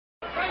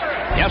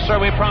Yes, sir,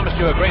 we promised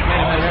you a great main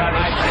event here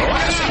tonight.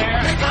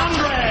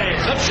 Andre,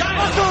 the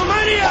China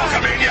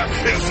Hulkamania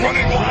is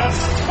running wild.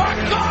 My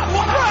God,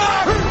 what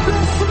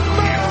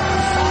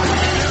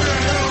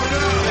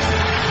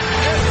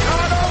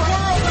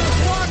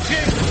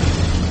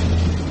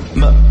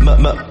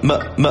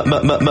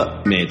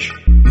Mage.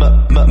 Male.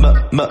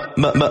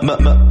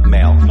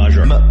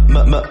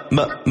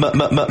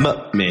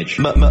 Major. Mage.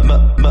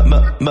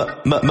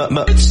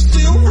 It's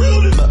still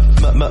real.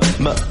 Mage.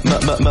 Male.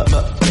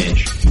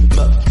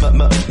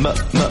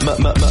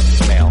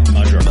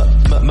 Major.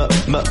 Mage.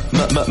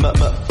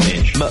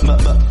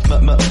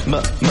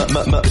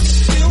 It's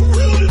still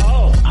real.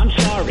 Oh, I'm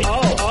sorry.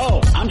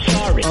 Oh, I'm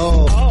sorry.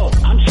 Oh,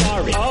 I'm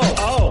sorry. Oh,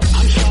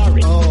 I'm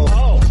sorry. Oh,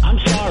 I'm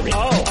sorry.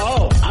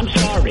 Oh, I'm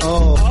sorry.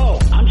 Oh,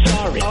 I'm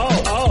sorry.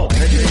 Oh.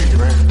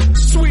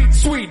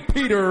 Sweet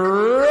Peter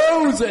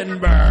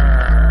Rosenberg.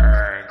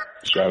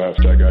 Shout out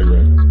to that guy,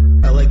 Greg.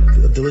 I like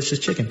delicious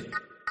chicken.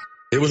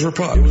 It was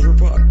Rapod.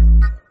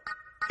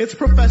 It's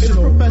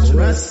professional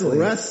wrestling.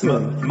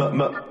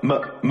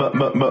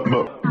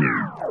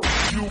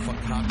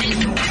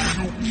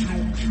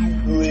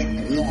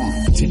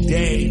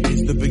 Today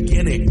is the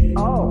beginning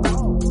of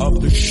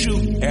the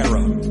shoot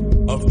era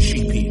of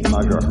cheapy.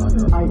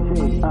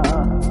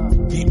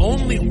 The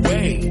only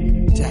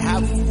way to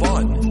have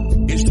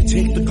fun is to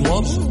take the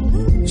gloves off.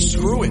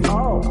 Screw it.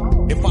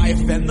 If I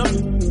offend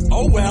them,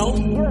 oh well.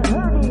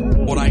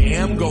 What I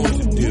am going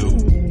to do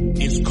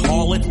is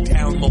call it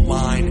down the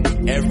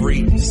line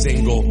every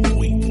single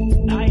week.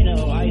 I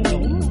know.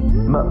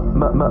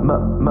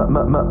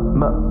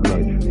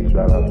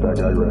 Shout out to that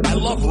guy, Greg. I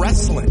love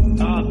wrestling.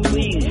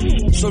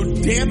 Please. So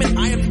damn it,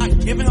 I am not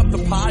giving up the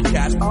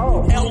podcast.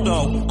 Hell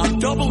no. I'm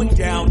doubling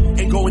down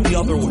and going the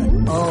other way.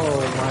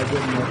 Oh my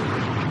goodness.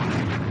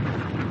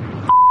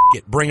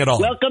 Bring it on.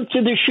 Welcome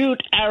to the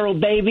shoot, Arrow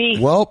baby.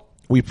 Well,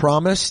 we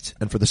promised,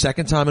 and for the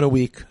second time in a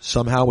week,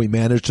 somehow we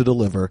managed to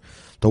deliver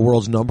the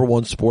world's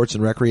 #1 sports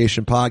and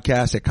recreation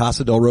podcast at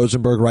Casa del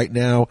Rosenberg right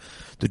now.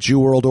 The Jew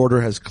World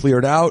Order has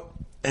cleared out,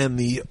 and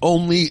the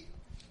only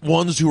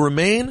ones who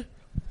remain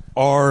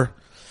are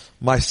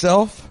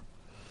myself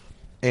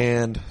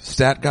and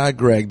stat guy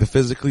Greg, the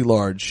physically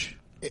large.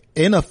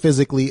 In a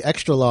physically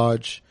extra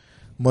large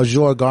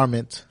major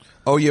garment.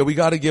 Oh yeah, we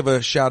got to give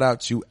a shout out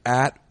to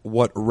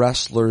 @What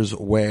Wrestlers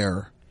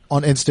Wear.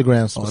 On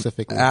Instagram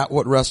specifically.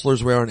 @What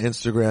Wrestlers Wear on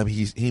Instagram.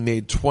 He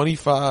made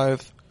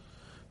 25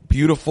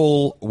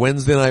 beautiful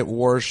Wednesday Night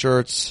War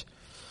shirts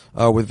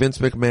with Vince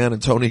McMahon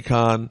and Tony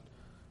Khan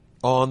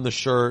on the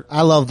shirt.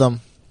 I love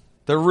them.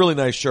 They're really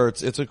nice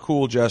shirts. It's a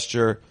cool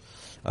gesture.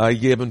 He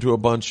gave them to a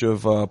bunch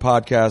of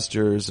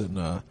podcasters and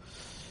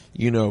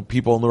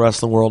people in the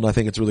wrestling world, and I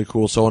think it's really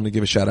cool. So I wanted to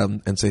give a shout out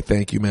and say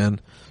thank you, man.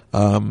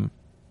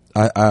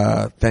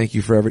 I thank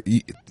you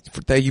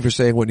thank you for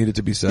saying what needed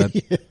to be said.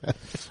 Yeah.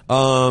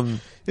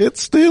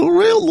 It's still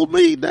real to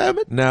me, damn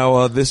it.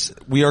 Now,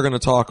 we are going to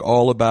talk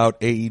all about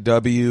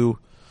AEW.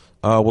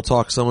 We'll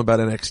talk some about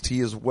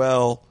NXT as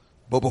well.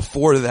 But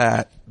before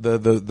that,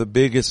 the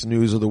biggest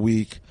news of the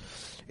week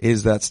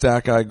is that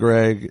Stat Guy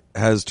Greg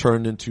has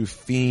turned into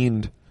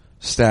Fiend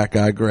Stat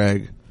Guy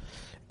Greg.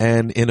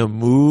 And in a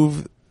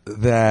move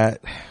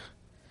that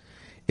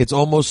it's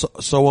almost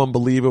so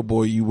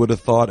unbelievable you would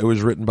have thought it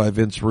was written by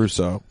Vince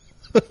Russo.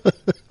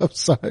 I'm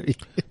sorry.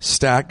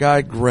 Stat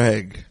Guy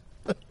Greg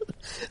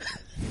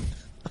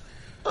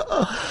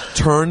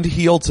turned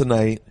heel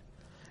tonight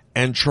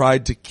and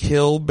tried to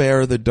kill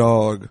Bear the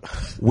dog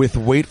with,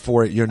 wait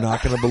for it, you're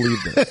not going to believe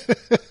this.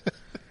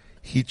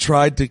 He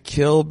tried to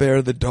kill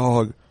Bear the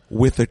dog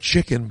with a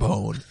chicken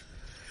bone.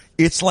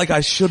 It's like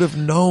I should have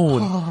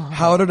known.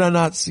 How did I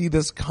not see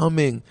this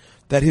coming?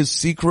 That his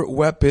secret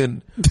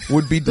weapon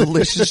would be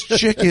delicious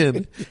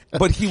chicken,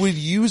 but he would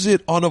use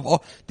it on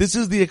this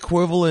is the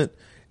equivalent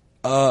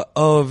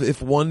of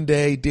if one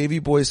day Davey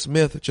Boy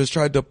Smith just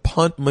tried to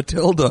punt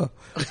Matilda.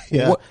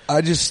 Yeah.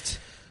 I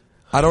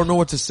don't know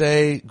what to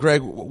say.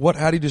 Greg,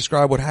 how do you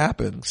describe what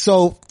happened?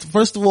 So,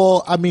 first of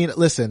all, I mean,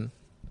 listen,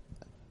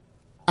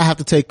 I have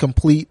to take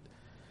complete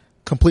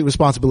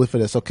responsibility for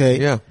this, okay?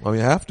 Yeah, well,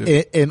 you have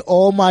to. In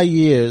all my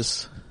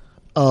years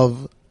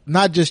of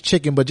not just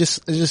chicken, but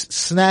just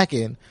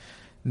snacking,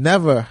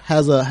 never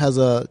has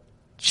a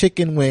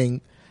chicken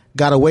wing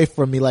got away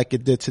from me like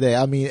it did today.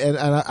 I mean, and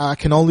I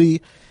can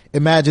only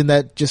imagine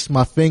that just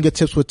my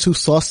fingertips were too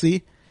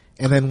saucy,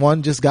 and then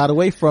one just got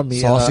away from me.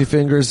 Saucy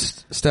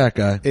fingers, Stat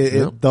Guy.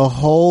 The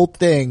whole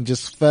thing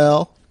just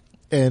fell,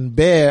 and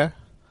Bear,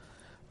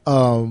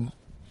 I've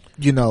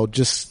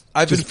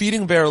been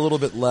feeding Bear a little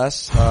bit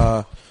less,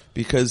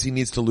 because he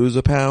needs to lose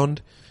a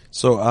pound.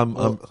 So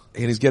and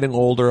he's getting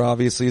older,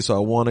 obviously, so I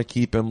want to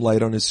keep him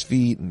light on his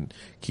feet and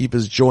keep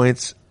his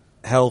joints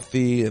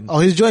healthy. And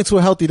his joints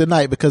were healthy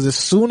tonight, because as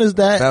soon as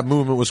that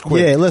movement was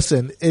quick. Yeah,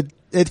 listen,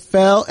 it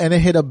fell and it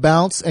hit a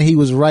bounce, and he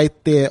was right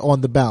there on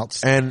the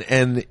bounce.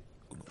 And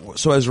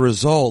so as a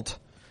result,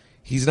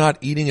 he's not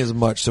eating as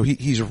much, so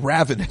he's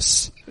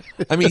ravenous.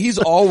 I mean, he's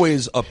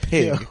always a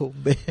pig. Yo,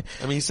 man.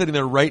 I mean, he's sitting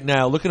there right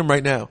now. Look at him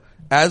right now.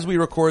 As we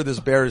record this,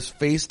 Bear is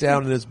face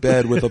down in his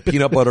bed with a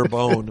peanut butter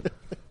bone,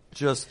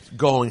 just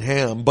going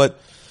ham. But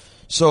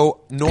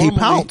so normally, He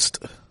pounced.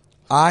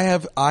 I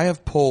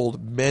have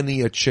pulled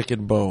many a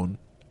chicken bone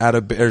out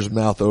of Bear's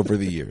mouth over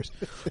the years,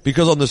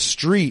 because on the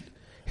street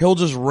he'll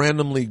just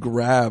randomly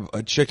grab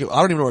a chicken. I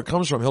don't even know where it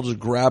comes from. He'll just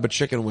grab a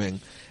chicken wing,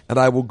 and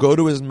I will go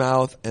to his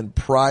mouth and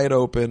pry it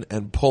open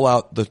and pull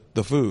out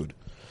the food.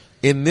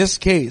 In this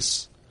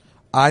case,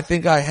 I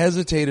think I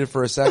hesitated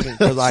for a second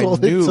because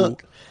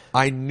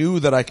I knew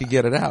that I could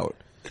get it out,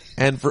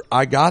 and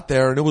I got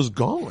there and it was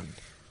gone.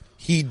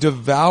 He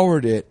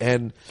devoured it,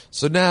 and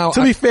so now.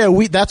 To be fair,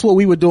 that's what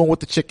we were doing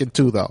with the chicken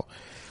too, though.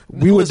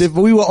 We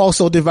were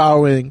also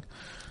devouring.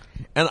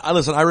 And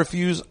listen, I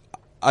refuse.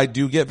 I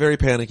do get very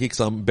panicky because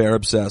I'm bear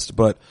obsessed,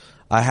 but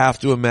I have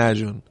to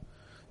imagine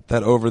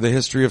that over the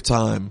history of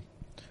time,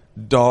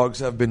 dogs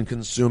have been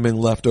consuming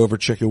leftover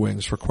chicken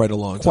wings for quite a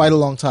long time. Quite a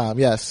long time,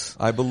 yes.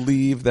 I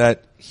believe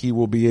that he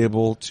will be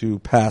able to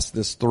pass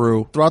this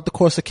through. Throughout the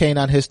course of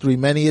canine history,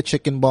 many a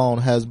chicken bone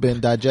has been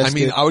digested. I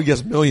mean, I would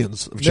guess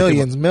millions of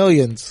chicken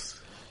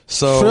Millions.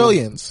 So,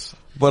 trillions.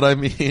 But I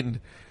mean,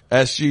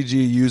 SGG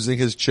using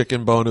his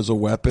chicken bone as a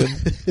weapon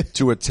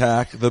to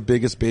attack the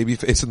biggest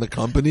babyface in the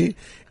company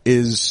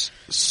is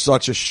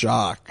such a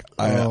shock.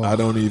 I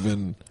don't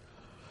even.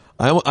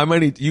 I might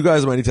need, you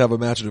guys might need to have a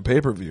match at a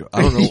pay-per-view.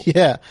 I don't know.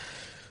 Yeah.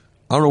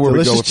 I don't know where we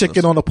go Delicious with chicken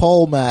this. on a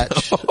pole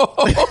match.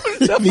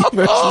 Me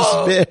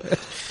versus Bear.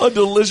 A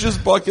delicious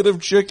bucket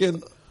of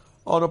chicken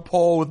on a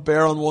pole with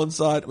Bear on one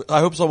side. I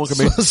hope someone can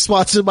make.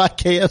 Sponsored by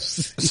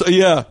KFC. So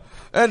yeah.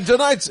 And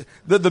tonight's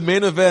the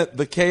main event,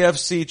 the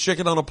KFC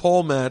chicken on a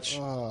pole match.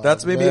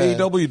 That's maybe man.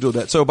 AEW do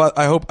that. So, but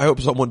I hope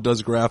someone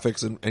does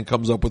graphics and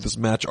comes up with this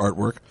match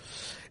artwork.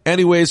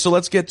 Anyway, so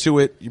let's get to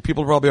it. You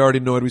people probably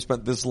already know it. We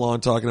spent this long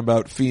talking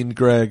about Fiend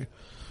Greg,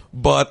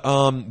 but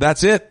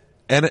that's it.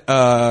 And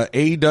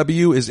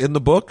AEW is in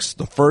the books.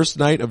 The first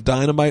night of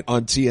Dynamite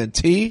on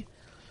TNT,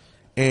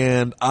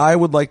 and I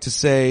would like to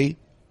say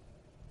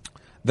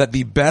that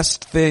the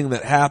best thing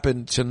that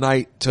happened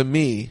tonight to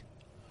me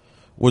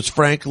was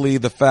frankly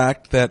the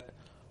fact that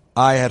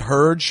I had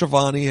heard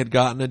Shivani had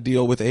gotten a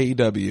deal with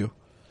AEW.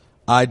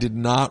 I did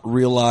not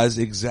realize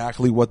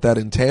exactly what that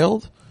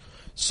entailed.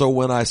 So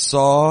when I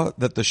saw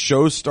that the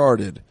show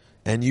started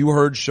and you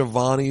heard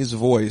Shivani's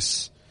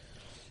voice,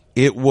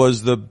 it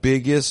was the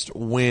biggest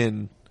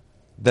win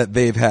that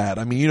they've had.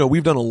 I mean, you know,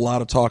 we've done a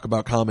lot of talk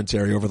about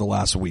commentary over the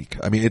last week.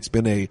 I mean, it's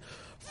been a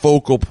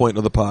focal point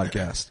of the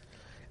podcast.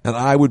 And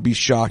I would be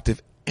shocked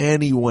if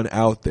anyone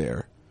out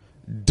there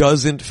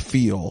doesn't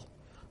feel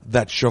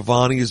that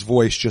Shivani's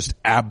voice just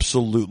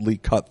absolutely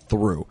cut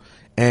through.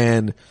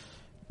 And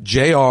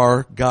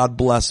JR, God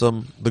bless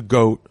him, the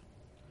GOAT,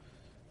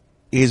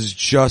 is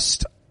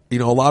just, you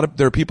know,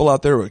 there are people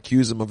out there who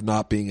accuse him of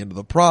not being into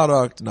the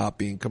product, not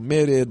being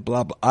committed,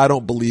 blah, blah. I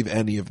don't believe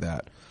any of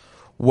that.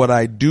 What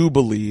I do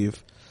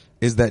believe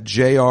is that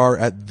JR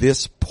at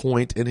this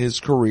point in his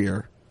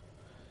career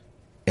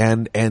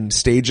and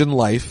stage in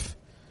life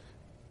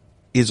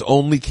is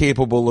only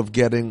capable of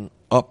getting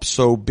up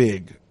so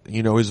big.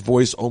 You know, his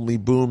voice only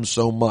booms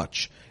so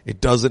much. It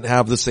doesn't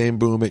have the same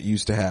boom it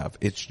used to have.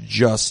 It's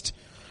just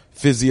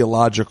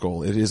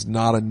physiological. It is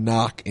not a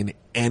knock in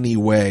any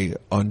way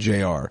on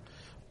JR.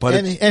 But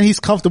and he's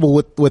comfortable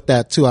with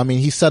that too. I mean,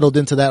 he settled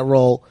into that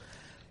role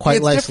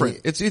quite nicely.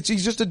 Different.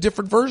 He's just a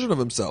different version of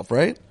himself,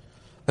 right?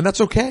 And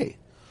that's okay.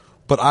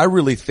 But I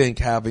really think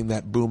having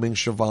that booming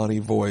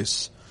Shivani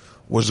voice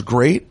was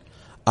great.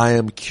 I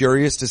am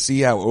curious to see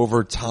how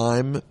over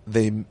time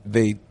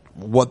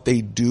what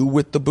they do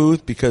with the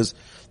booth, because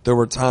there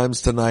were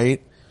times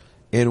tonight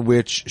in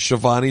which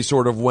Shivani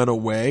sort of went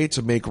away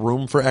to make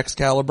room for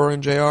Excalibur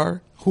and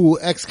JR. Who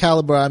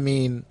Excalibur, I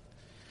mean,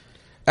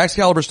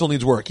 Excalibur still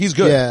needs work. He's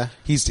good. Yeah.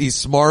 He's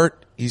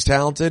smart. He's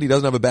talented. He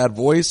doesn't have a bad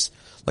voice.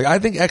 Like, I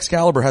think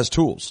Excalibur has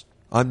tools.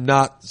 I'm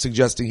not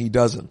suggesting he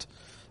doesn't.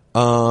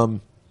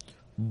 But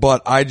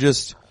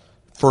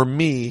for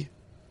me,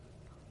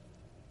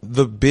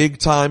 the big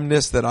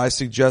timeness that I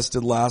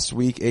suggested last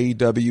week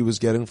AEW was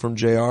getting from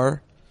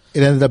JR,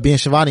 it ended up being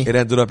Shivani. It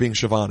ended up being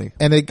Shivani.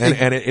 And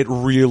it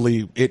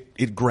really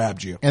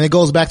grabbed you. And it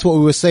goes back to what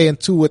we were saying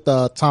too with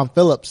Tom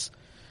Phillips.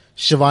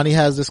 Shivani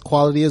has this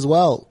quality as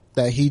well,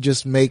 that he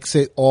just makes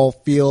it all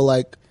feel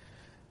like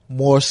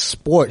more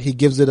sport. He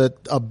gives it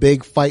a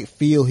big fight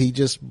feel. He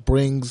just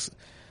brings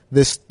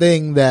this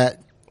thing that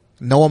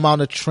no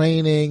amount of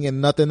training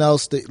and nothing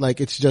else, like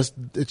it's just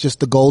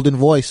the golden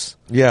voice.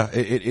 Yeah,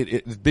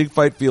 it big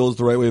fight feel is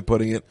the right way of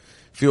putting it.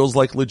 Feels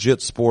like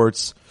legit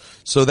sports.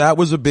 So that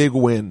was a big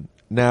win.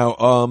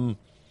 Now,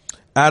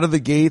 out of the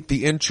gate,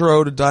 the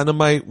intro to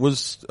Dynamite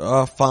was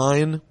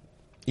fine.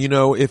 You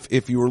know,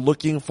 if you were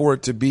looking for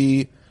it to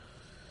be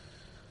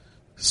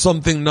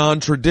something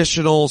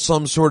non-traditional,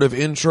 some sort of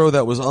intro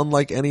that was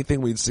unlike anything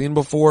we'd seen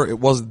before, it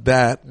wasn't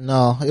that.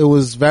 No, it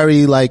was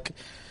very like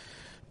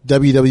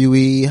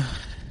WWE,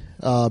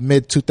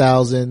 mid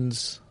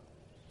 2000s.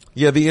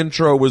 Yeah, the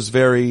intro was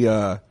very,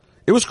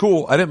 it It was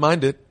cool. I didn't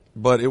mind it,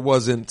 but it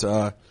wasn't,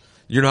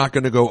 you're not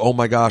going to go, oh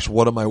my gosh,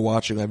 what am I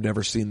watching? I've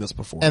never seen this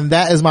before. And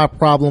that is my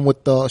problem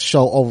with the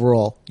show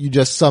overall. You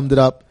just summed it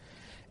up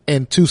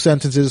in 2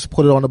 sentences,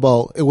 put it on the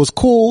bow. It was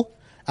cool.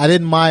 I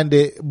didn't mind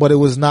it, but it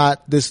was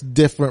not this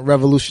different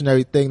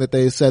revolutionary thing that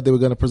they said they were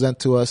going to present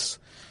to us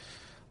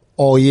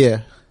all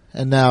year.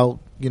 And now,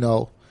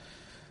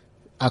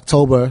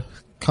 October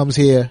comes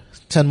here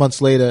 10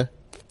 months later,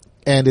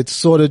 and it's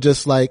sort of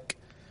just like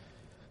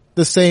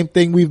the same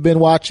thing we've been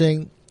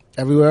watching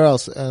everywhere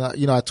else. And,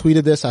 I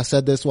tweeted this, I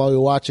said this while we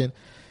were watching.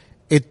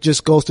 It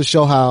just goes to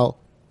show how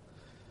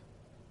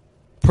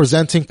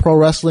presenting pro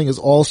wrestling is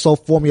all so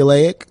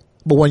formulaic,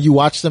 but when you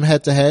watch them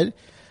head to head,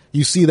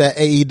 you see that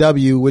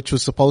AEW, which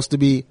was supposed to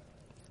be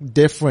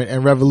different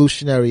and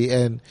revolutionary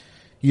and,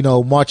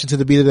 marching to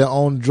the beat of their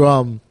own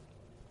drum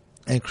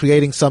and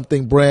creating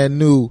something brand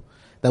new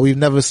that we've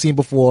never seen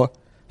before,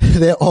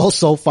 they're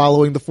also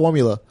following the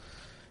formula,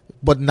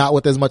 but not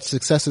with as much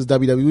success as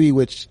WWE,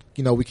 which,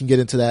 we can get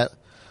into that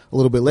a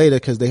little bit later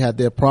because they had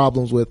their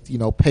problems with,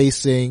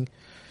 pacing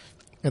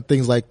and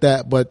things like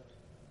that. But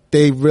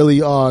they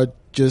really are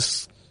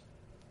just,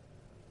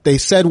 they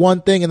said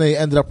one thing and they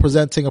ended up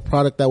presenting a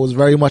product that was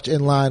very much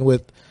in line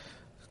with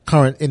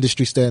current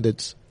industry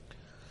standards.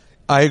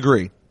 I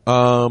agree.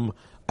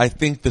 I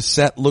think the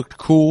set looked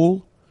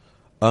cool.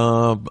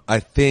 I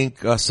think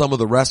some of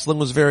the wrestling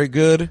was very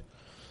good.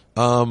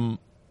 My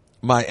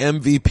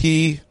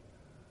MVP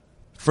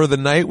for the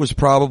night was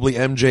probably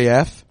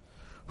MJF,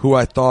 who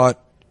I thought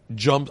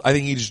I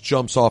think he just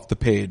jumps off the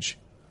page.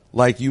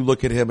 Like you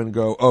look at him and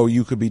go, oh,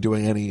 you could be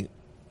doing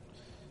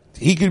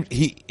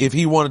if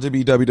he wanted to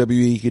be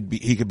WWE,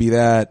 he could be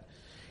that.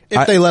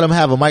 If they let him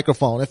have a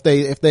microphone, if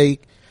they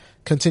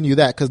continue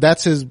that, cause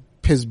that's his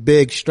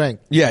big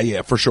strength.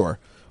 Yeah, for sure.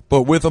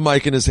 But with a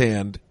mic in his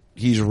hand,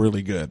 he's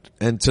really good.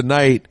 And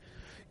tonight,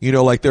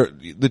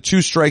 the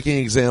 2 striking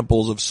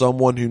examples of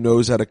someone who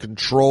knows how to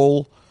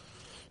control,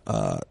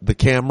 the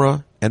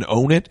camera and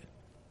own it,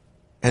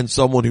 and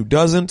someone who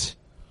doesn't.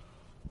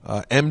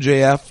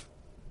 MJF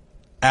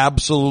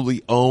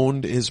absolutely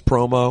owned his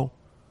promo.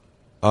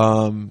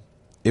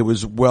 It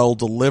was well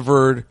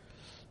delivered.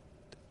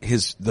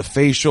 The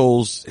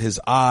facials, his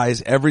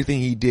eyes, everything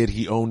he did,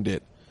 he owned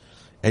it.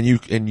 And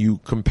you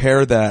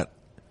compare that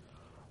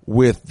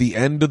with the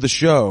end of the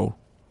show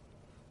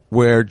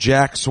where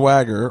Jack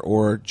Swagger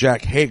or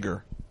Jack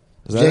Hager,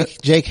 is that it?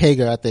 Jake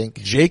Hager, I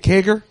think. Jake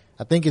Hager?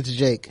 I think it's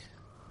Jake.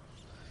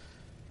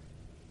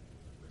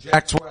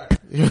 Jack Swagger.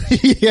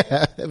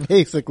 Yeah,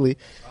 basically.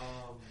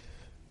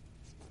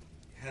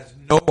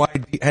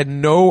 Had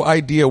no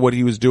idea what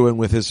he was doing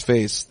with his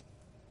face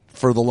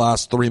for the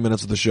last 3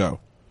 minutes of the show.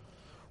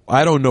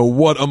 I don't know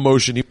what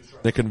emotion he was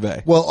trying to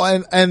convey. Well,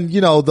 and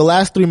the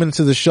last 3 minutes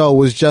of the show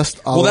was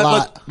just a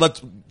lot.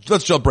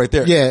 Let's jump right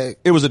there. Yeah.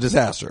 It was a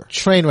disaster.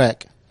 Train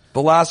wreck.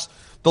 The last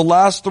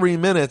 3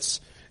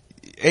 minutes,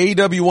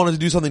 AEW wanted to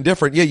do something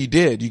different. Yeah, you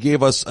did. You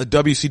gave us a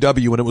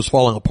WCW when it was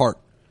falling apart.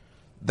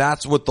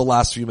 That's what the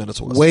last few minutes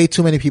was. Way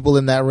too many people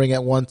in that ring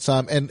at one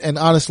time, and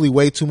honestly,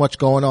 way too much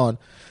going on.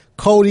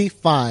 Cody,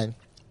 fine.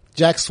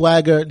 Jack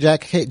Swagger,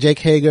 Jake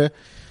Hager,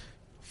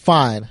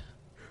 fine.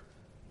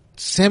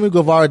 Sammy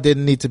Guevara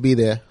didn't need to be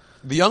there.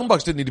 The Young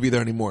Bucks didn't need to be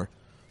there anymore.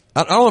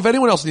 I don't know if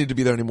anyone else needed to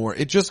be there anymore.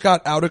 It just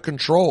got out of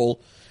control,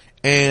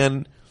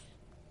 and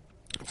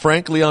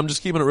frankly, I'm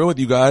just keeping it real with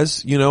you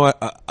guys.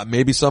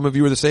 Maybe some of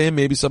you are the same,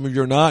 maybe some of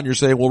you are not, and you're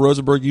saying, well,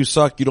 Rosenberg, you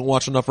suck, you don't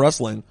watch enough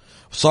wrestling.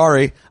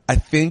 Sorry, I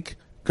think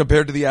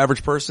compared to the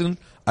average person,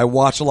 I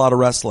watch a lot of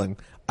wrestling.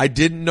 I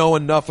didn't know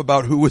enough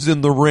about who was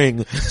in the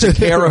ring to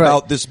care Right.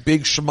 about this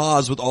big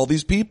schmoz with all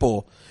these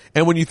people.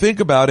 And when you think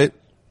about it,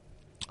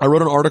 I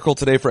wrote an article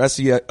today for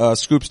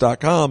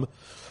SEScoops.com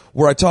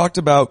where I talked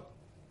about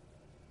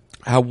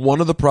how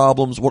one of the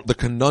problems, the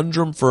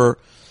conundrum for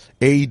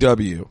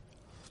AEW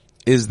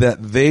is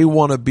that they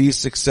want to be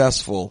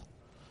successful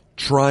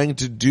trying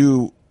to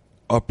do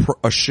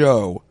a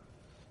show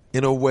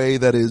in a way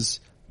that is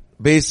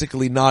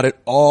basically not at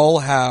all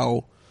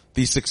how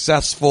the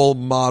successful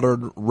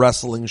modern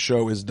wrestling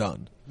show is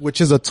done.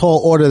 Which is a tall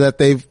order that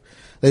they've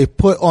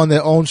put on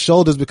their own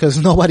shoulders because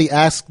nobody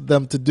asked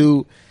them to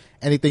do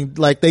anything.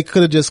 Like, they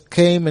could have just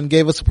came and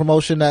gave us a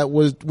promotion that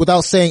was,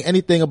 without saying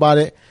anything about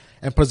it,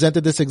 and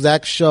presented this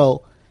exact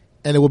show,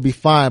 and it would be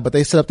fine. But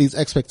they set up these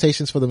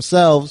expectations for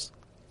themselves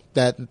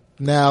that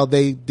now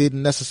they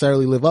didn't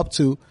necessarily live up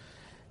to.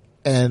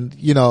 And,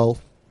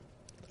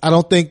 I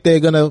don't think they're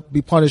gonna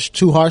be punished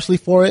too harshly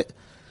for it,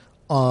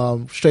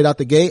 straight out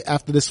the gate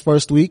after this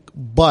first week.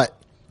 But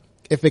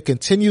if it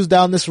continues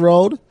down this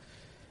road,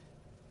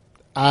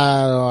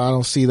 I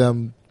don't see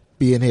them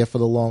being here for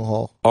the long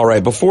haul. All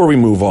right, before we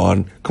move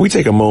on, can we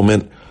take a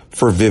moment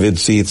for Vivid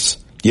Seats?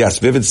 Yes,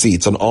 Vivid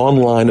Seats, an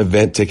online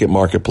event ticket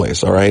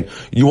marketplace, all right?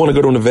 You want to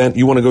go to an event,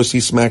 you want to go see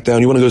SmackDown,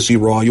 you want to go see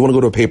Raw, you want to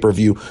go to a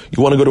pay-per-view,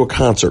 you want to go to a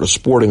concert, a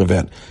sporting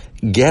event.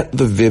 Get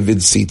the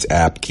Vivid Seats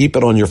app, keep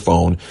it on your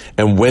phone,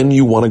 and when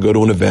you want to go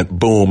to an event,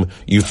 boom,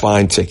 you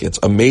find tickets.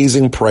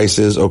 Amazing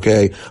prices,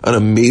 okay? An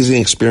amazing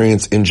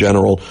experience in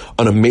general,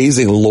 an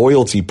amazing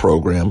loyalty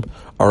program,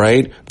 all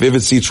right?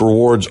 Vivid Seats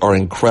rewards are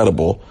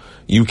incredible.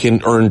 You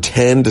can earn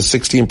 10 to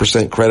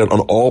 16% credit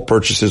on all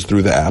purchases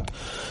through the app.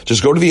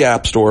 Just go to the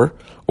App Store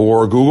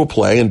or Google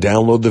Play and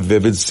download the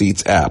Vivid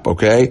Seats app,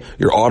 okay?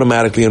 You're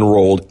automatically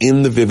enrolled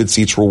in the Vivid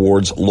Seats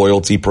rewards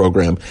loyalty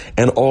program,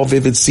 and all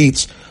Vivid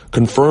Seats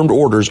confirmed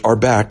orders are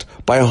backed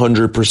by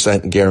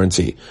 100%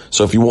 guarantee.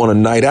 So if you want a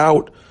night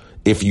out,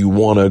 if you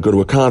want to go to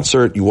a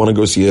concert, you want to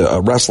go see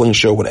a wrestling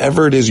show,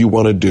 whatever it is you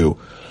want to do,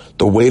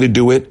 the way to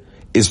do it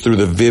is through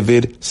the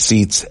Vivid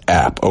Seats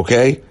app,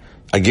 okay?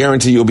 I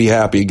guarantee you'll be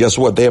happy. Guess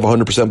what? They have a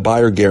 100%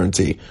 buyer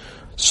guarantee.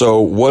 So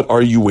what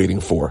are you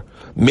waiting for?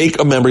 Make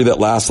a memory that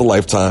lasts a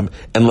lifetime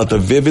and let the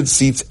Vivid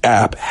Seats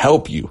app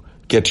help you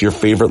get to your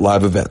favorite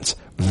live events.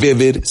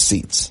 Vivid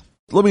Seats.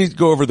 Let me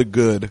go over the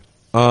good.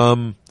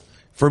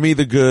 For me,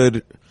 the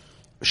good,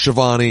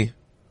 Shivani,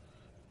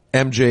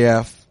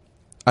 MJF.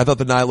 I thought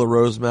the Nyla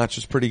Rose match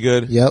was pretty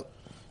good. Yep.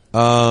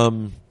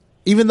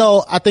 Even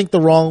though I think the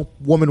wrong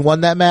woman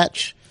won that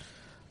match,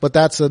 but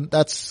that's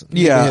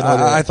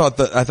yeah. I thought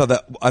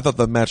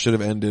the match should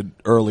have ended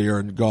earlier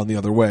and gone the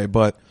other way.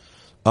 But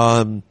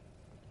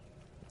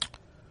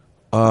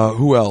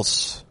who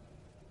else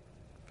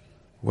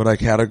would I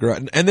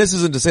categorize? And this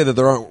isn't to say that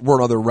there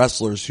weren't other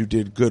wrestlers who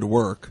did good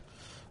work.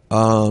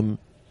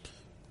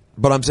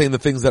 But I'm saying the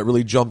things that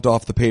really jumped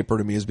off the paper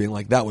to me as being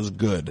like, that was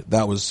good.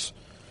 That was,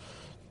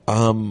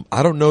 I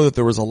don't know that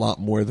there was a lot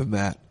more than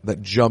that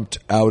jumped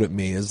out at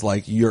me as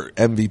like your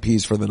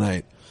MVPs for the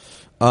night.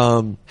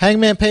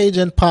 Hangman Page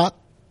and Pac.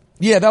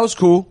 Yeah, that was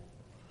cool.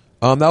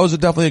 That was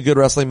definitely a good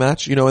wrestling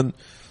match, and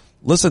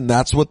listen,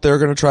 that's what they're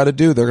going to try to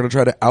do. They're going to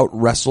try to out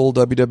wrestle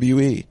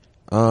WWE.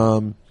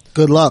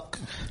 Good luck.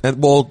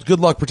 And good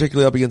luck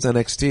particularly up against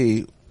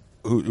NXT,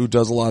 who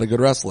does a lot of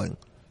good wrestling.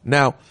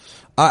 Now,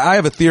 I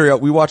have a theory.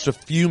 We watched a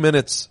few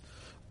minutes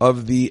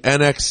of the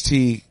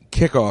NXT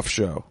kickoff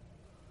show.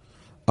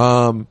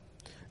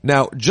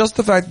 Now, just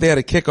the fact that they had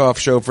a kickoff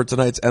show for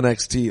tonight's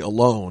NXT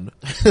alone.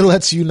 It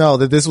lets you know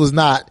that this was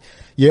not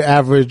your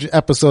average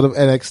episode of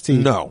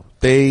NXT. No.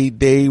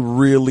 They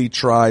really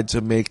tried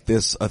to make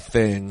this a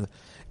thing.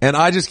 And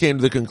I just came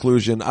to the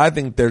conclusion, I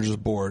think they're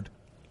just bored.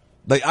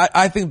 Like,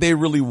 I think they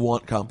really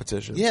want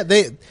competition. Yeah,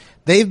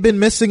 they've been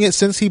missing it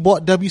since he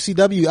bought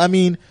WCW. I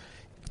mean,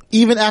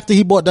 even after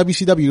he bought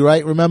WCW,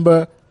 right?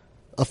 Remember,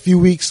 a few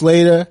weeks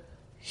later,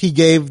 he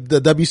gave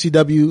the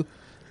WCW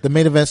the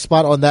main event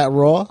spot on that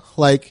Raw.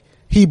 Like,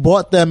 he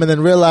bought them and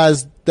then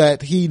realized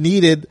that he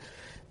needed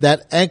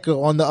that anchor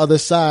on the other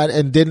side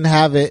and didn't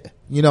have it.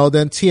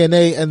 Then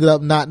TNA ended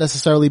up not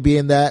necessarily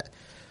being that.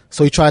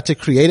 So he tried to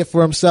create it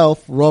for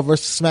himself, Raw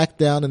versus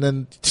SmackDown, and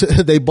then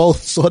they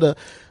both sort of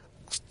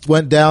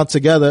went down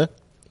together.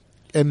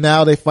 And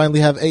now they finally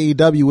have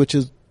AEW, which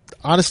is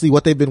honestly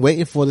what they've been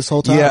waiting for this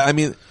whole time. Yeah, I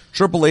mean,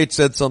 Triple H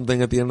said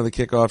something at the end of the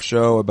kickoff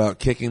show about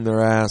kicking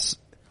their ass,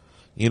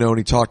 and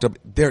he talked up,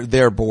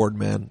 they're bored,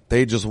 man.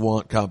 They just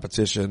want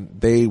competition.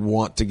 They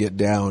want to get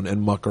down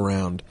and muck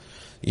around.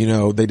 They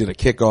did a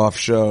kickoff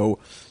show.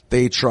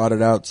 They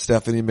trotted out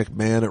Stephanie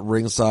McMahon at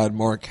ringside,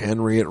 Mark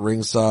Henry at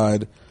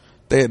ringside.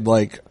 They had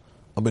like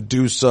a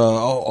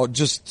Medusa,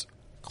 just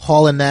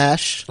Hall and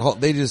Nash.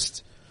 They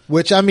just,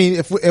 which I mean,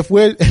 if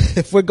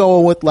we're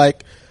going with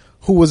like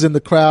who was in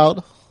the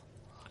crowd,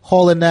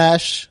 Hall and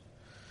Nash,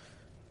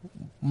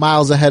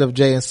 miles ahead of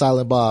Jay and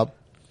Silent Bob.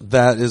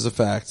 That is a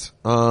fact.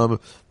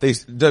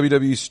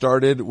 WWE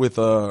started with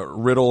a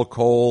Riddle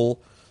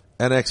Cole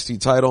NXT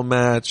title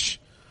match.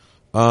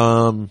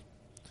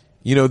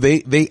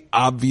 They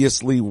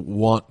obviously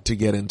want to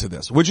get into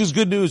this, which is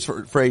good news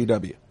for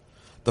AEW.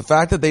 The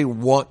fact that they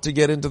want to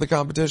get into the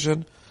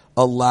competition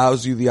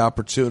allows you the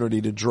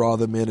opportunity to draw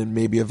them in and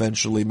maybe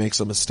eventually make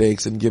some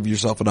mistakes and give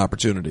yourself an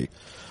opportunity.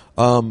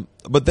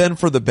 But then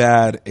for the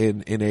bad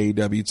in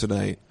AEW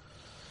tonight,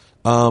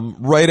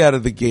 right out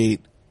of the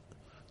gate,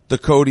 the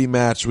Cody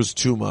match was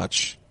too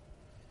much.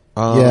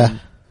 Yeah.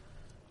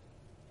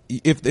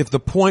 If the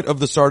point of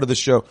the start of the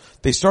show,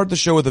 they start the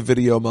show with a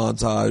video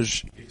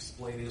montage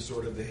explaining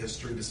sort of the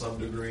history to some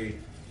degree.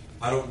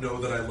 I don't know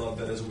that I love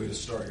that as a way to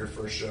start your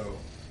first show.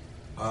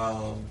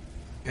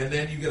 And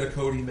then you get a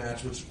Cody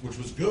match, which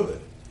was good.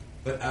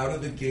 But out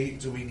of the gate,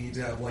 do we need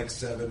to have like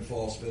 7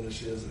 false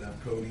finishes and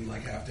have Cody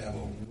have to have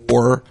a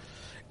war?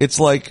 It's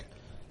like,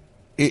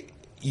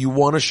 you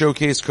want to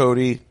showcase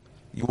Cody.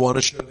 You want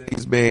to show that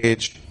he's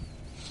mage.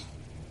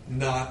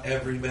 Not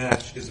every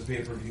match is a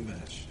pay-per-view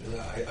match. And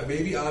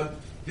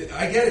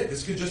I get it.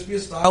 This could just be a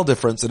style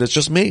difference, and it's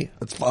just me.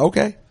 It's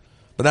okay.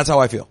 But that's how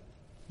I feel.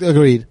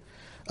 Agreed.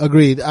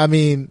 I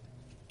mean,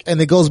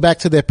 and it goes back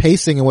to their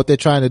pacing and what they're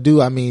trying to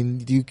do. I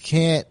mean, you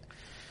can't,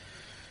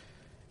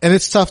 and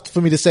it's tough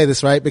for me to say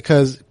this, right?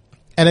 Because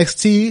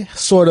NXT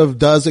sort of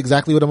does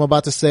exactly what I'm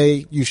about to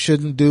say you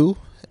shouldn't do,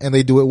 and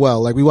they do it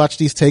well. Like, we watch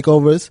these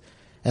takeovers,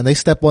 and they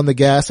step on the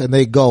gas and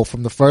they go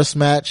from the first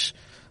match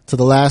to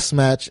the last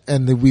match,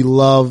 and we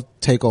love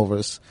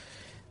takeovers.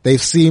 They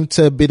seem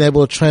to have been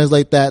able to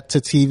translate that to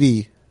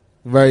TV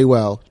very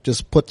well.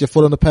 Just put your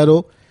foot on the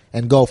pedal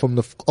and go from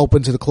the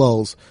open to the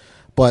close.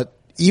 But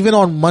even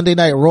on Monday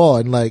Night Raw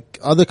and like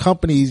other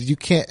companies, you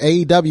can't,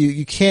 AEW,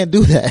 you can't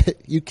do that.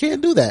 You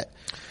can't do that.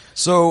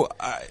 So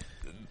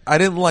I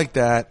didn't like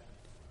that.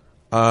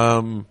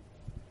 I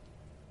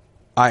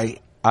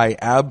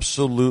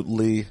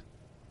absolutely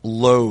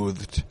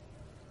loathed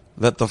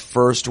that the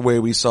first way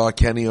we saw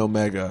Kenny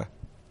Omega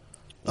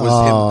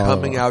was him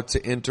coming out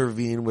to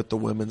intervene with the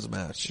women's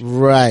match.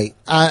 Right.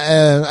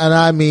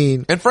 I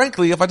mean, and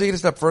frankly, if I take it a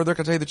step further,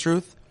 can I tell you the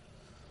truth?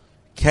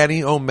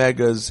 Kenny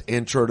Omega's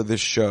intro to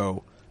this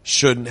show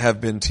shouldn't have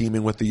been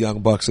teaming with the Young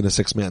Bucks in a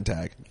 6-man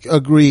tag.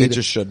 Agreed. It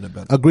just shouldn't have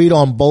been. Agreed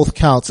on both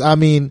counts. I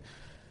mean,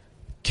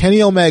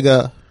 Kenny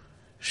Omega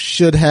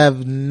should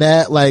have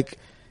like,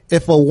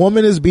 if a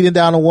woman is beating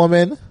down a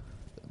woman,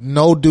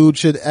 no dude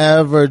should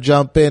ever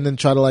jump in and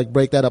try to like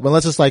break that up,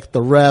 unless it's like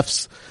the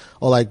refs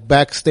or like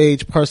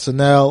backstage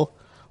personnel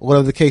or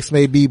whatever the case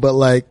may be. But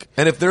like,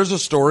 and if there's a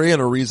story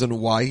and a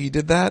reason why he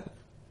did that,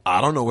 I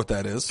don't know what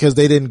that is, because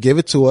they didn't give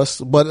it to us.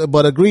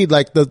 But agreed.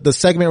 Like the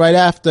segment right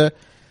after,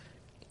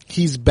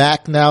 he's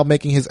back now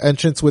making his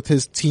entrance with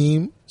his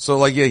team. So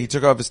like, yeah, he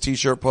took off his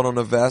t-shirt, put on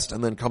a vest,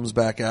 and then comes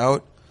back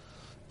out.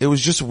 It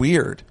was just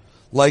weird.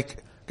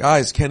 Like,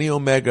 guys, Kenny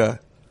Omega,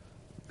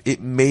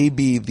 it may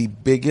be the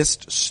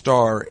biggest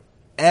star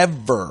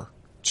ever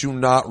to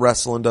not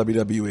wrestle in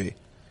WWE.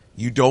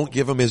 You don't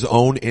give him his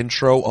own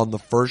intro on the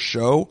first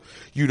show.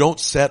 You don't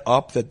set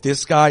up that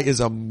this guy is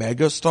a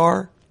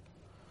megastar.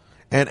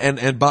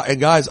 And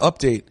guys,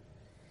 update.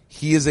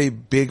 He is a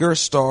bigger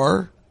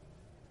star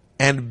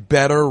and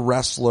better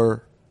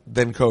wrestler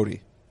than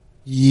Cody.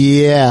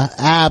 Yeah,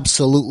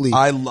 absolutely.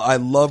 I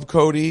love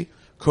Cody.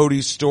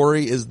 Cody's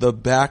story is the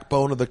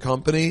backbone of the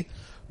company.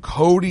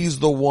 Cody's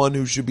the one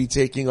who should be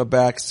taking a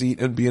back seat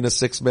and be in a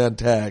 6-man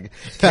tag.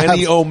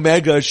 Kenny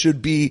Omega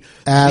should be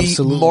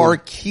absolutely the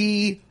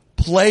marquee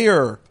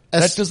player.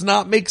 That does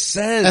not make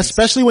sense.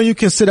 Especially when you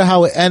consider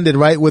how it ended,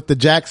 right? With the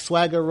Jack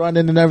Swagger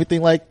run-in and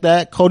everything like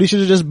that. Cody should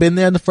have just been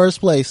there in the first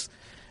place.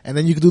 And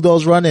then you could do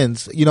those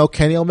run-ins. You know,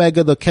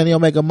 the Kenny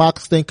Omega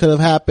Mox thing could have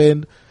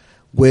happened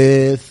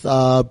with,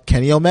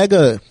 Kenny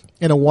Omega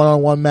in a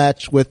one-on-one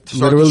match with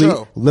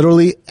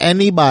literally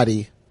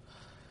anybody.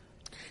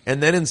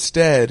 And then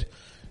instead,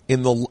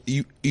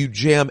 you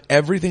jam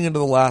everything into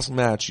the last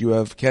match. You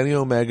have Kenny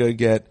Omega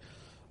get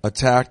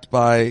attacked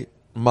by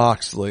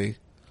Moxley.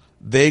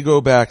 They go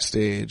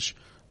backstage.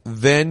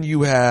 Then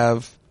you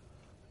have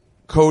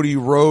Cody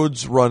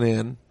Rhodes run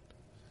in.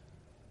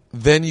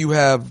 Then you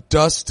have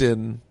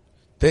Dustin.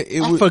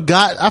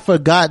 I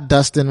forgot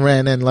Dustin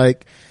ran in.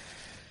 Like,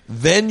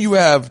 then you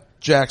have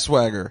Jack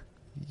Swagger.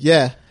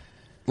 Yeah.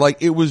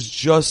 Like, it was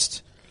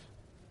just,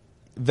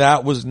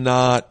 that was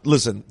not,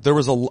 listen,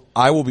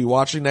 I will be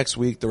watching next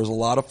week. There was a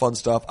lot of fun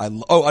stuff.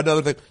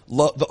 Another thing,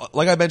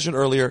 like I mentioned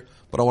earlier,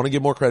 but I want to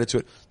give more credit to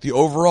it. The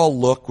overall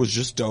look was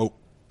just dope.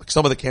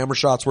 Some of the camera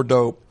shots were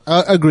dope.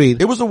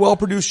 Agreed. It was a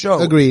well-produced show.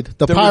 Agreed.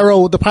 The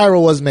pyro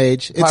was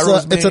mage.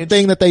 It's a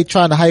thing that they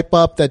trying to hype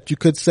up that you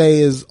could say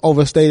is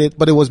overstated,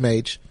 but it was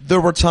mage. There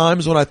were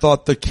times when I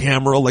thought the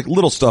camera, like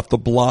little stuff, the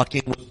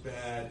blocking was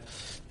bad.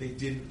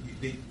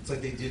 It's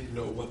like they didn't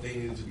know what they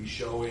needed to be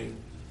showing.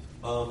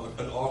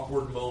 An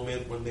awkward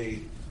moment when the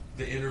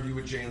interview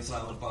with Jay and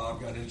Silent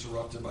Bob got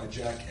interrupted by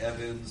Jack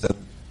Evans and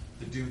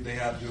the dude they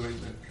have doing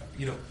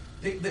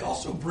they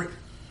also bring,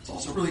 it's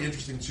also really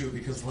interesting too,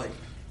 because like,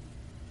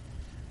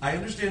 I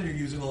understand you're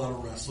using a lot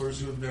of wrestlers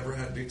who have never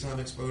had big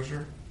time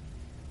exposure.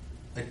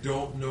 I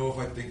don't know if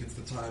I think it's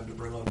the time to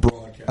bring on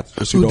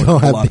broadcasters who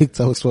don't have big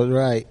time exposure,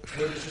 right?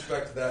 No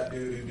disrespect to that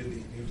dude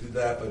who did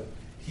that, but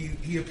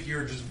he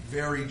appeared just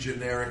very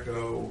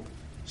generico,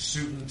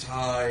 suit and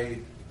tie,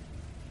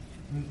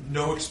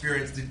 no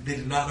experience. They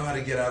did not know how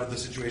to get out of the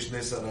situation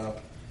they set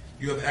up.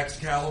 You have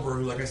Excalibur,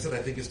 who, like I said,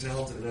 I think is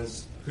talented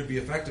and could be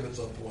effective at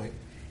some point.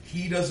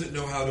 He doesn't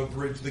know how to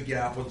bridge the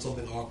gap when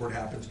something awkward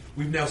happens.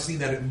 We've now seen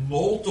that at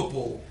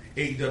multiple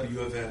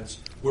AEW events,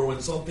 where when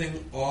something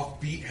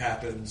offbeat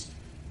happens,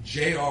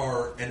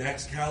 JR and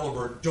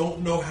Excalibur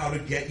don't know how to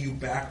get you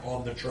back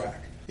on the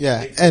track.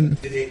 Yeah, and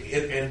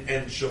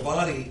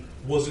Shivani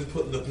wasn't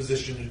put in the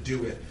position to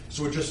do it,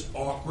 so it just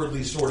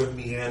awkwardly sort of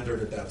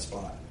meandered at that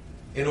spot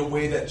in a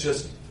way that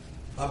just,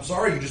 I'm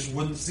sorry, you just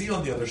wouldn't see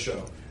on the other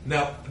show.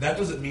 Now, that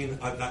doesn't mean,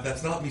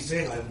 that's not me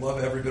saying I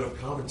love every bit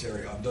of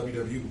commentary on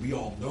WWE. We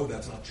all know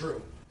that's not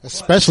true.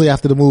 Especially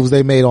after the moves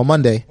they made on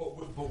Monday.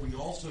 But we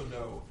also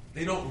know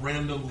they don't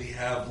randomly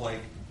have, like,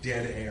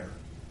 dead air.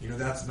 You know,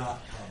 that's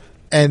not common.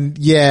 And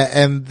yeah,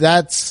 and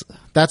that's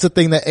a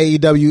thing that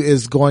AEW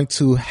is going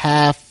to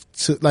have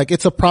to, like,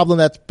 it's a problem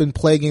that's been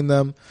plaguing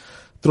them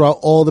throughout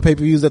all the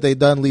pay-per-views that they've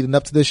done leading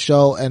up to this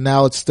show, and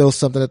now it's still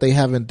something that they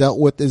haven't dealt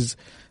with, is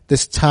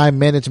this time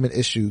management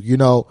issue. You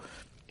know,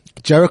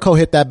 Jericho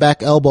hit that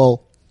back elbow,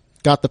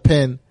 got the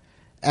pin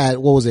at,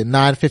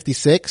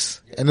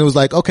 9:56? And it was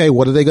like, okay,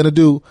 what are they going to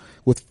do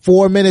with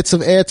 4 minutes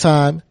of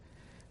airtime?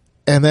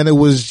 and then it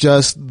was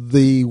just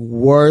the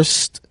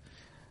worst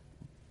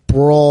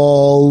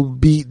brawl,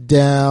 beat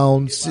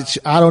down.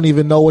 I don't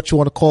even know what you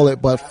want to call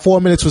it, but 4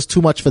 minutes was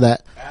too much for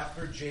that.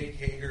 After Jake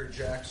Hager,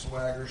 Jack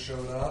Swagger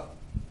showed up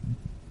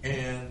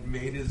and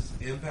made his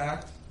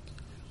impact,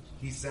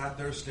 he sat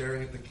there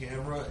staring at the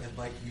camera and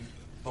like he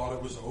thought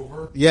it was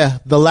over. Yeah,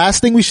 the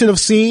last thing we should have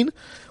seen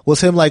was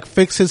him like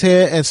fix his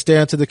hair and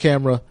stare into the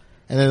camera,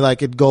 and then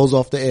like it goes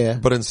off the air.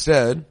 But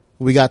instead,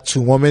 we got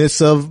 2 more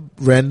minutes of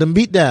random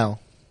beatdown.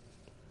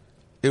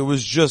 it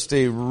was just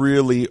a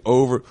really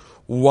over.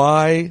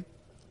 Why,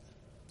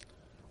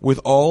 with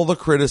all the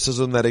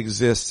criticism that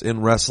exists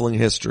in wrestling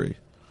history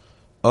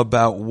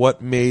about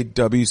what made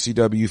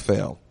WCW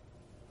fail,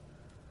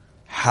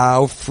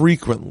 how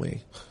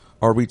frequently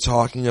are we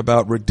talking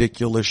about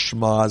ridiculous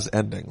schmaz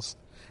endings?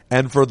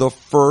 And for the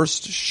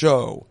first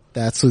show,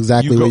 That's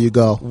exactly where you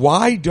go.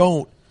 Why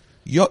don't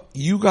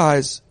you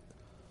guys?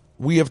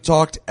 We have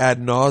talked ad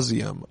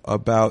nauseum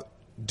about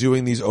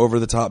doing these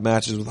over-the-top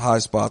matches with high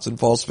spots and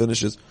false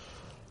finishes.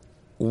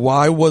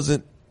 Why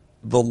wasn't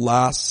the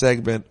last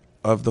segment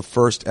of the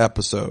first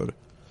episode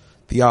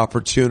the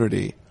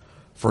opportunity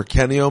for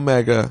Kenny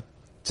Omega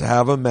to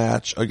have a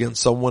match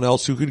against someone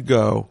else who could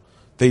go?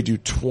 They do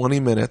 20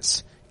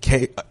 minutes.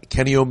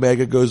 Kenny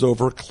Omega goes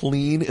over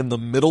clean in the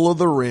middle of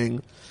the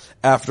ring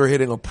after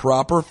hitting a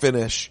proper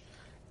finish.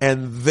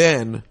 And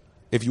then,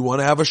 if you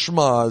want to have a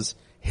schmaz,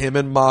 him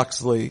and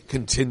Moxley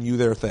continue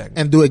their thing.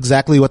 And do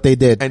exactly what they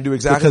did. And do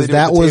exactly because what they did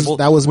at the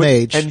that was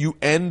Mage. And you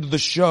end the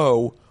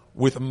show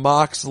with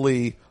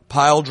Moxley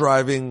pile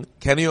driving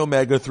Kenny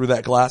Omega through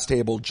that glass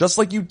table, just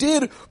like you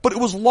did, but it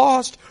was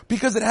lost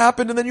because it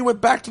happened and then you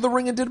went back to the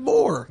ring and did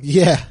more.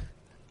 Yeah.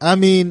 I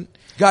mean,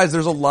 guys,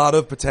 there's a lot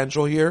of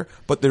potential here,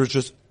 but there's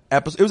just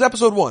it was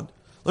episode 1.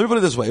 Let me put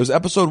it this way. It was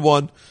episode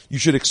 1. You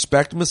should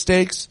expect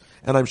mistakes,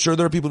 and I'm sure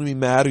there are people who be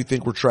mad who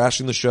think we're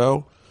trashing the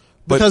show.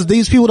 But because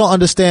these people don't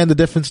understand the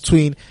difference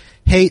between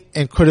hate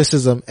and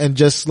criticism, and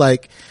just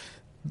like,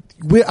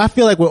 I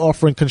feel like we're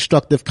offering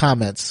constructive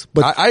comments.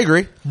 But I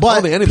agree.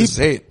 But the end of this is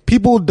hate.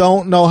 People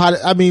don't know how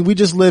to, I mean, we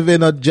just live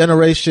in a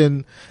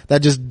generation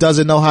that just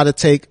doesn't know how to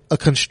take a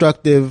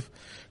constructive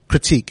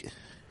critique.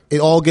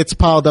 It all gets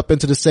piled up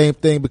into the same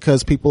thing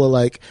because people are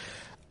like,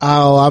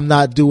 oh, I'm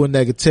not doing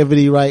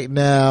negativity right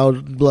now,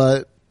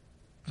 but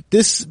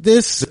this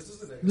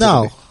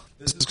no.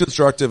 This is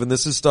constructive, and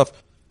this is stuff.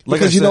 Like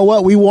because you know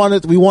what? We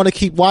want to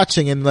keep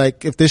watching, and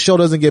like, if this show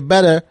doesn't get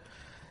better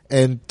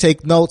and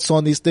take notes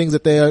on these things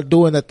that they are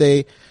doing that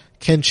they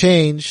can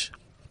change,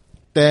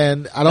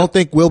 then I don't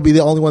think we'll be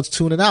the only ones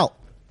tuning out.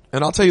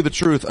 And I'll tell you the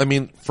truth. I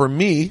mean, for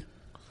me,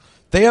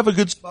 they have a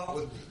good spot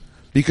with me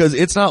because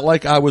it's not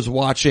like I was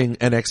watching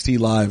NXT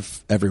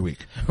live every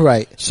week.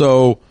 Right.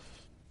 So,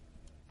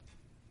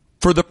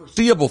 for the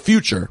foreseeable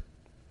future,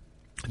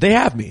 they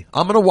have me.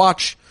 I'm going to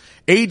watch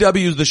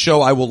AEW is the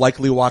show I will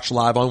likely watch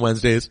live on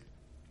Wednesdays,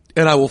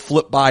 and I will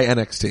flip by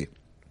NXT.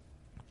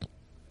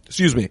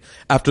 Excuse me.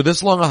 After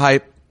this long a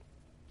hype,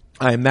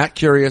 I am that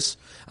curious.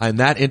 I am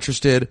that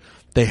interested.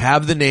 They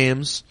have the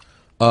names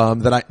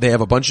they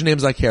have a bunch of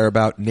names I care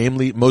about,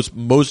 namely most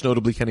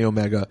notably Kenny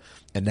Omega,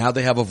 and now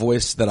they have a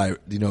voice that I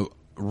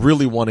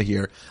really want to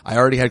hear. I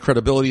already had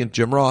credibility in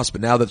Jim Ross, but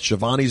now that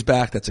Shivani's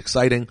back, that's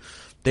exciting.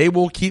 They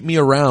will keep me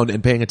around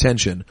and paying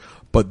attention.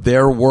 But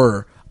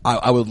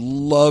I would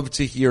love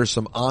to hear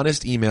some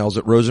honest emails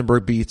at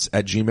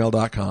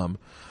rosenbergbeats@gmail.com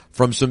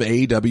from some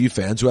AEW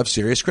fans who have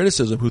serious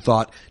criticism, who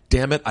thought,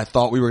 damn it, I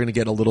thought we were going to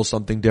get a little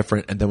something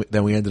different, and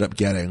then we ended up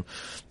getting.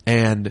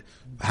 And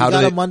how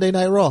did a Monday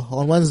Night Raw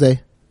on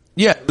Wednesday?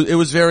 Yeah, it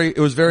was very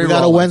we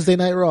got a Wednesday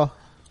Night Raw.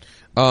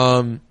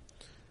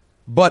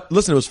 But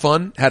listen, it was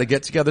fun. Had a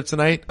get together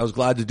tonight. I was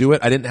glad to do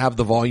it. I didn't have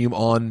the volume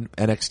on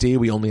NXT.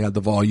 We only had the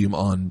volume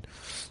on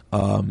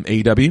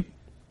AEW.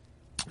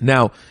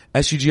 Now,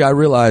 SUG, I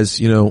realize,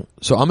 so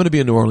I'm going to be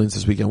in New Orleans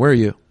this weekend. Where are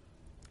you?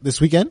 This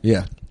weekend?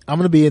 Yeah. I'm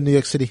going to be in New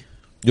York City.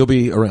 You'll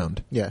be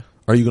around? Yeah.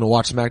 Are you going to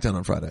watch SmackDown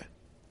on Friday?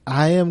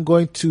 I am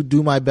going to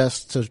do my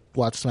best to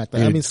watch SmackDown.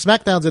 Yeah. I mean,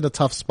 SmackDown's in a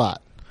tough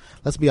spot.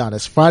 Let's be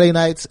honest. Friday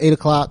nights,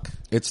 8:00.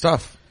 It's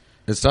tough.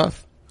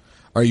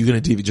 Are you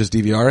going to just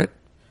DVR it?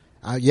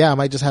 Yeah, I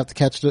might just have to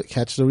catch the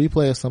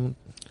replay or some.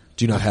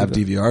 Do you not have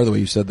DVR? The way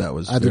you said that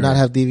was. I do not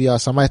have DVR,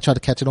 so I might try to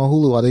catch it on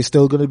Hulu. Are they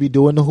still going to be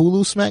doing the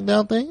Hulu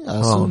SmackDown thing? I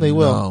assume they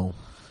will.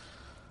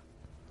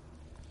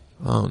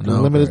 Oh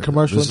no! Limited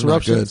commercial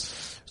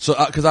interruptions. So,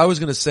 because I was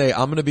going to say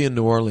I'm going to be in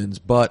New Orleans,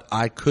 but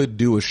I could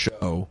do a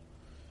show.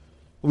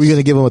 We're going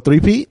to give them a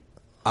three-peat?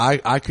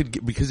 I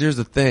could, because here's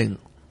the thing.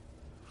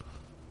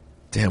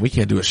 Damn, we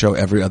can't do a show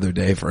every other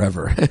day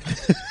forever.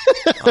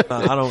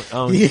 I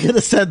don't. You're going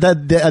to set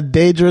a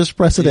dangerous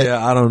precedent.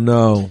 Yeah, I don't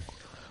know.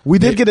 We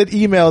did get an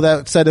email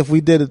that said if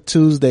we did it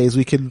Tuesdays,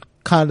 we can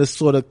kind of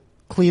sort of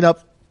clean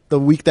up the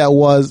week that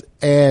was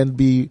and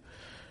be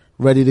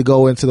ready to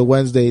go into the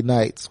Wednesday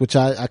nights, which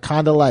I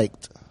kind of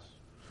liked.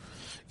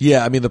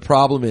 Yeah, I mean, the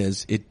problem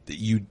is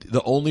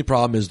the only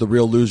problem is the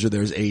real loser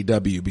there is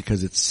AEW,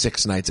 because it's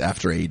 6 nights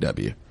after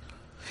AEW.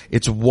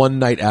 It's 1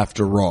 night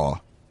after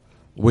Raw,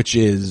 which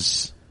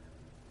is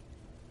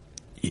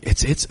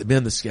It's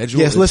man, the schedule.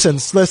 Yes,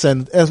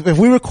 listen. If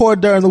we record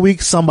during the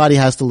week, somebody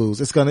has to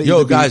lose. It's gonna.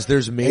 Yo, guys,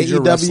 there's major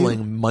AEW.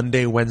 wrestling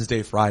Monday,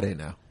 Wednesday, Friday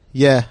now.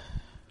 Yeah.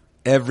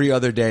 Every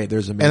other day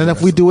there's a major And then if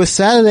wrestling. we do it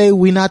Saturday,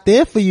 we're not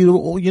there for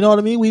you. You know what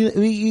I mean?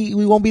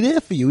 We won't be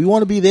there for you. We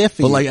want to be there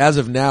for But you. like as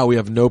of now, we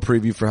have no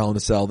preview for Hell in a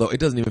Cell, though it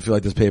doesn't even feel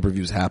like this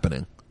pay-per-view is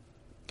happening.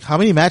 How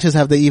many matches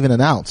have they even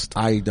announced?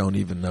 I don't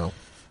even know.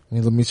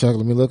 Let me check.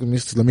 Let me look. Let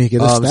me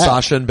get a stat.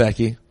 Sasha and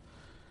Becky.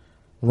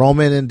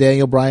 Roman and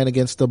Daniel Bryan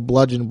against the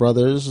Bludgeon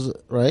Brothers,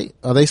 right?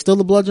 Are they still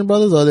the Bludgeon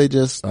Brothers, or are they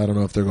just? I don't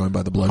know if they're going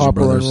by the Bludgeon Harper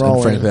Brothers. and And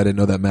Rowan. frankly, I didn't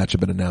know that match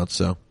had been announced.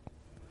 So,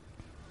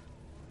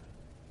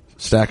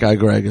 Stack Eye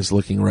Greg is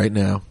looking right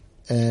now.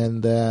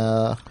 And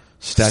Statsy-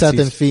 Seth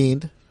and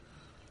Fiend.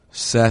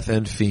 Seth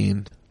and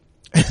Fiend.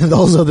 And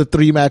those are the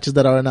 3 matches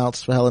that are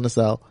announced for Hell in a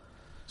Cell.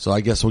 So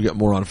I guess we'll get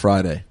more on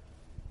Friday.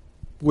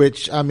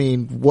 Which, I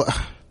mean,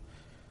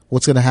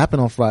 what's going to happen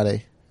on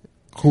Friday?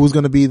 Who's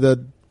going to be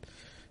the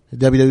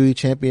WWE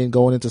champion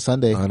going into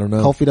Sunday? I don't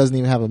know. Kofi doesn't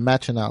even have a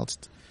match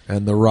announced.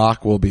 And The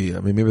Rock will be. I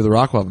mean, maybe The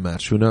Rock will have a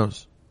match. Who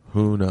knows?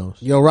 Who knows?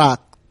 Yo,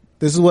 Rock,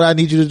 this is what I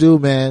need you to do,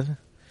 man.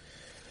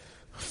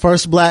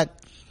 First black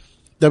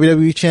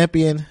WWE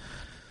champion.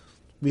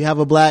 We have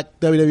a black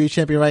WWE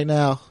champion right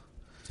now.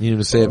 You need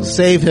to save him.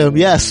 Save him,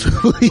 yes.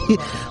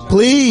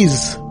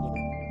 Please.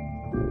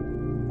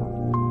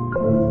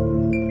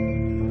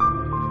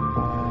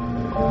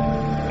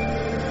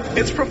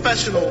 It's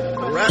professional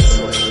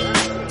wrestling.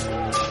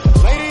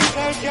 Ladies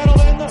and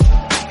gentlemen,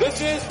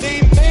 this is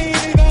the main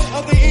event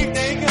of the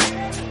evening.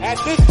 At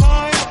this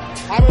time,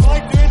 I would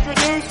like to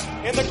introduce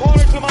in the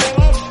corner to my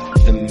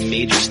left, The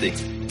Majesty.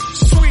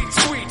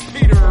 sweet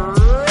Peter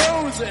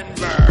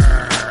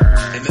Rosenberg.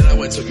 And then I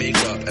went to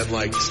makeup and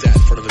like sat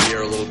in front of the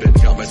mirror a little bit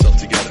and got myself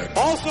together.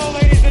 Also,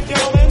 ladies and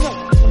gentlemen,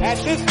 at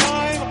this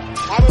time,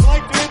 I would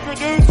like to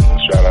introduce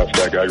Shout out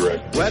to that guy,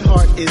 Greg. Bret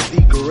Hart is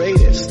the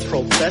greatest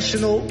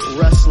professional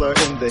wrestler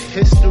in the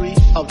history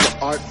of the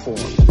art form.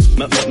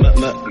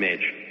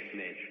 Midge.